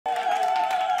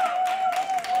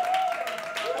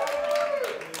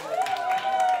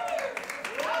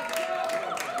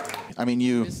I mean,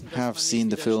 you have seen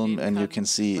the film and you can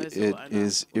see it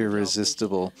is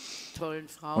irresistible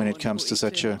when it comes to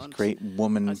such a great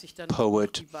woman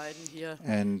poet.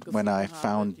 And when I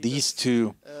found these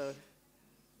two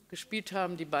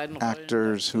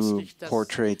actors who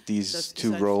portrayed these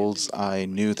two roles, I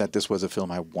knew that this was a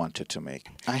film I wanted to make.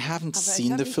 I haven't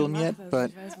seen the film yet, but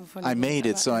I made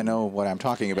it, so I know what I'm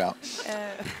talking about.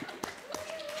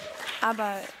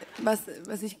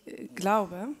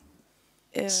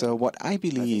 So what I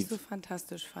believe,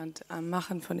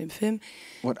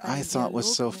 what I thought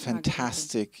was so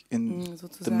fantastic in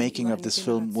the making of this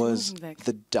film was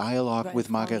the dialogue with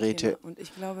Margarethe,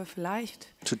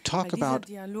 to talk about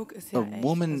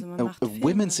a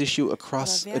women's issue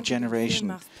across a generation.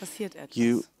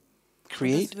 You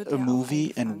create a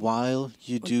movie, and while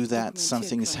you do that,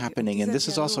 something is happening. And this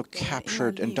is also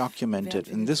captured and documented.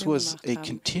 And this was a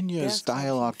continuous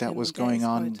dialogue that was going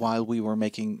on while we were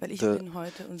making the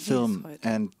film.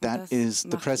 And that is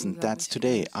the present. That's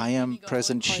today. I am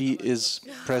present. She is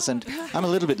present. I'm a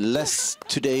little bit less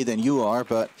today than you are,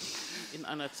 but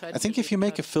I think if you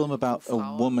make a film about a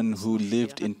woman who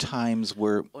lived in times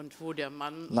where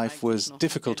life was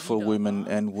difficult for women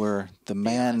and where the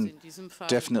man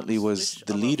definitely was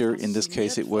the leader, in this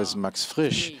case it was Max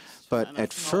Frisch, but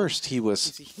at first he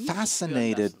was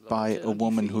fascinated by a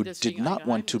woman who did not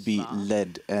want to be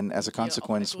led and as a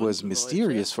consequence was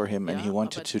mysterious for him, and he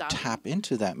wanted to tap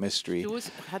into that mystery.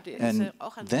 And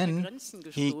then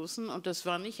he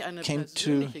came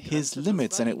to his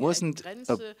limits, and it wasn't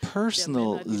a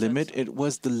personal limit, it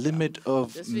was the limit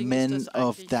of men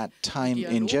of that time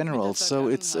in general. So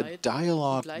it's a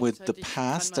dialogue with the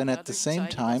past, and at the same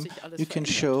time you can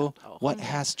show what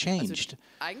has changed.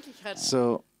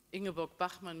 So Ingeborg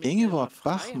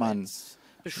Bachmann,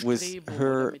 with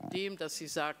her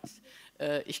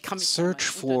search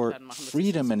for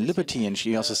freedom and liberty, and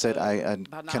she also said, I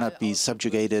cannot be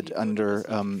subjugated under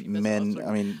men.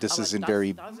 I mean, this is in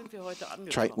very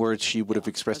trite words. She would have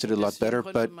expressed it a lot better,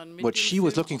 but what she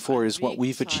was looking for is what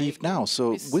we've achieved now.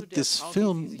 So with this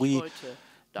film, we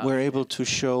were able to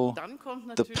show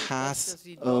the path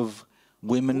of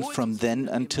women from then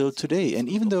until today. And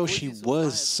even though she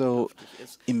was so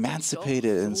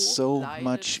emancipated and so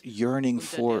much yearning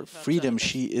for freedom,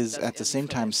 she is at the same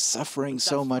time suffering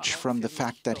so much from the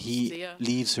fact that he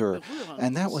leaves her.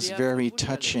 And that was very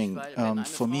touching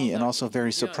for me, and also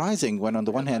very surprising when on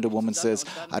the one hand a woman says,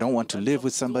 I don't want to live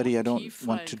with somebody, I don't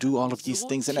want to do all of these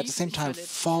things, and at the same time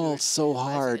falls so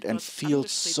hard and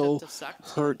feels so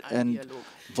hurt and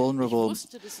vulnerable.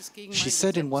 She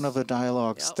said in one of the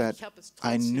dialogues that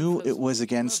I knew it was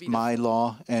against my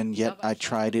law, and yet I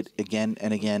tried it again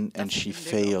and again, and she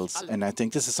fails. And I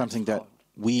think this is something that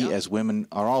we as women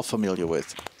are all familiar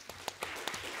with.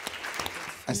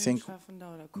 I think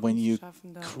when you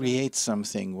create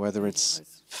something, whether it's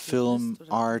film,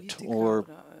 art, or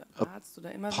a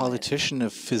politician, a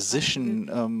physician,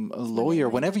 a lawyer,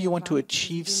 whenever you want to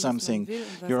achieve something,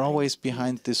 you're always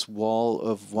behind this wall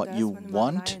of what you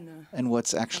want and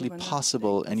what's actually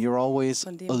possible, and you're always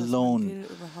alone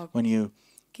when you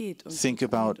think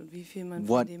about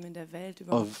what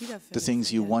of the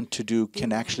things you want to do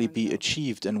can actually be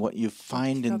achieved and what you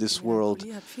find in this world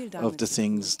of the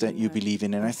things that you believe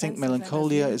in. And I think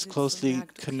melancholia is closely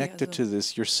connected to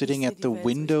this. You're sitting at the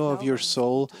window of your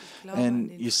soul and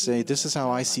you say, this is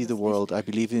how I see the world. I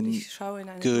believe in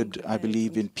good, I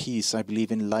believe in peace, I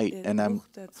believe in light, and I'm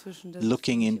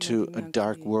looking into a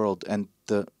dark world. And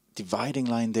the dividing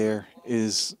line there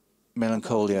is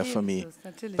melancholia for me,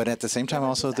 but at the same time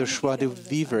also the joie de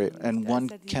vivre, and one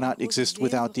cannot exist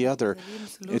without the other.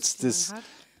 It's this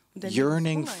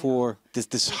yearning for,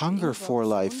 this hunger for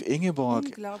life.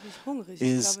 Ingeborg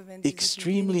is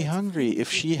extremely hungry.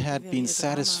 If she had been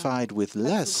satisfied with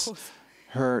less,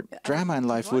 her drama in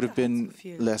life would have been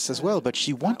less as well, but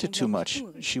she wanted too much.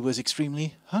 She was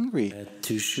extremely hungry.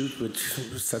 To shoot with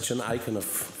such an icon of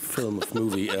film, of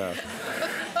movie,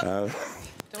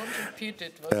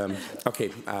 okay,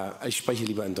 ich spreche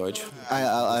lieber in Deutsch.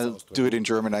 I'll do it in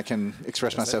German. I can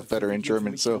express myself better in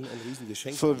German. So,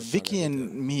 for Vicky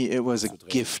and me, it was a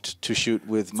gift to shoot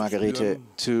with Margarethe,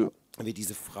 to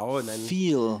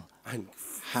feel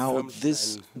how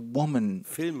this woman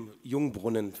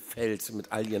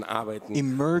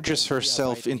emerges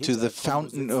herself into the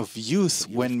fountain of youth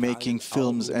when making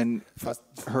films, and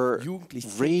her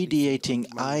radiating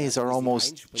eyes are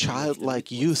almost childlike,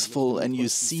 youthful, and you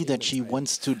see that she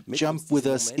wants to jump with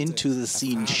us into the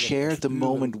scene, share the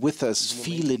moment with us,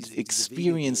 feel it,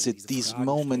 experience it, these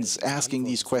moments, asking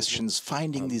these questions,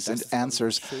 finding these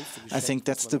answers. I think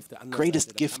that's the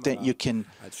greatest gift that you can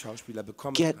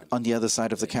get on the other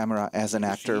side of the camera as an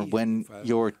actor. When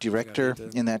your director,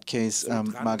 in that case,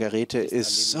 Margarethe, is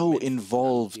so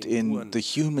involved in the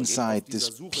human side,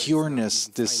 this pureness,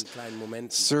 this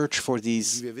search for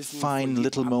these fine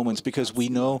little moments, because we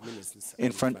know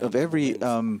in front of every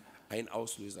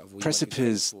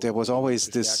precipice, there was always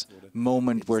this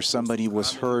moment where somebody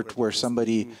was hurt, where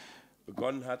somebody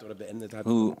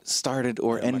who started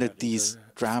or ended these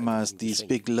dramas, these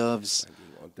big loves,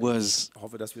 was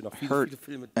hurt.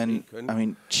 And I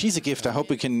mean, she's a gift. I hope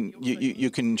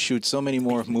you can shoot so many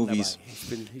more movies.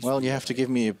 Well, you have to give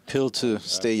me a pill to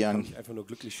stay young.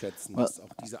 Well,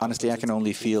 honestly, I can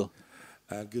only feel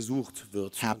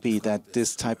happy that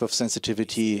this type of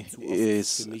sensitivity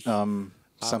is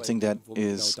something that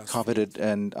is coveted,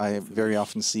 and I very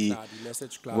often see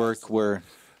work where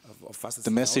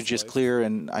the message is clear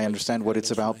and I understand what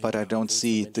it's about, but I don't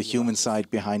see the human side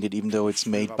behind it, even though it's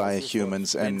made by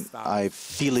humans, and I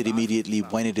feel it immediately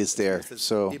when it is there.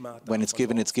 So when it's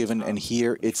given, and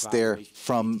here it's there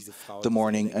from the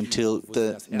morning until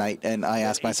the night, and I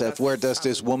ask myself, where does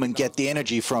this woman get the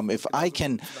energy from? If I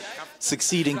can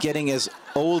succeed in getting as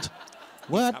old...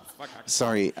 What?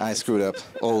 Sorry, I screwed up.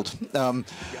 Old.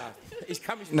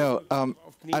 No,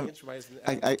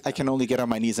 I can only get on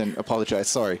my knees and apologize.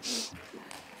 Sorry.